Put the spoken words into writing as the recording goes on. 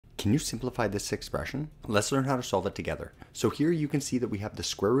Can you simplify this expression? Let's learn how to solve it together. So here you can see that we have the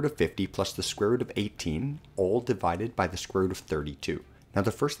square root of 50 plus the square root of 18, all divided by the square root of 32. Now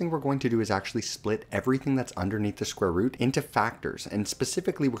the first thing we're going to do is actually split everything that's underneath the square root into factors, and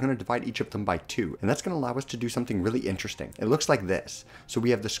specifically we're going to divide each of them by 2, and that's going to allow us to do something really interesting. It looks like this. So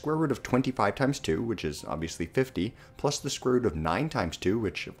we have the square root of 25 times 2, which is obviously 50, plus the square root of 9 times 2,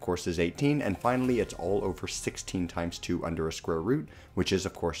 which of course is 18, and finally it's all over 16 times 2 under a square root, which is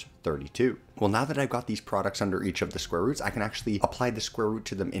of course 32. Well, now that I've got these products under each of the square roots, I can actually apply the square root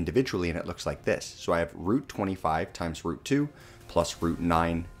to them individually, and it looks like this. So I have root 25 times root 2, plus root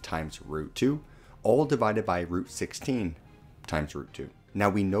 9 times root 2, all divided by root 16 times root 2. Now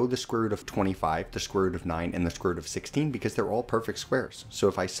we know the square root of 25, the square root of 9, and the square root of 16 because they're all perfect squares. So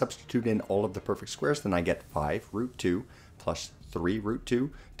if I substitute in all of the perfect squares, then I get 5 root 2 plus 3 root 2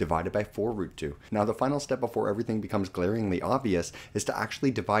 divided by 4 root 2. Now the final step before everything becomes glaringly obvious is to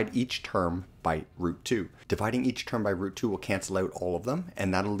actually divide each term by root 2. Dividing each term by root 2 will cancel out all of them,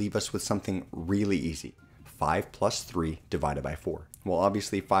 and that'll leave us with something really easy. 5 plus 3 divided by 4. Well,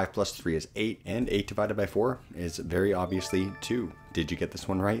 obviously 5 plus 3 is 8, and 8 divided by 4 is very obviously 2. Did you get this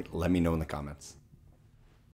one right? Let me know in the comments.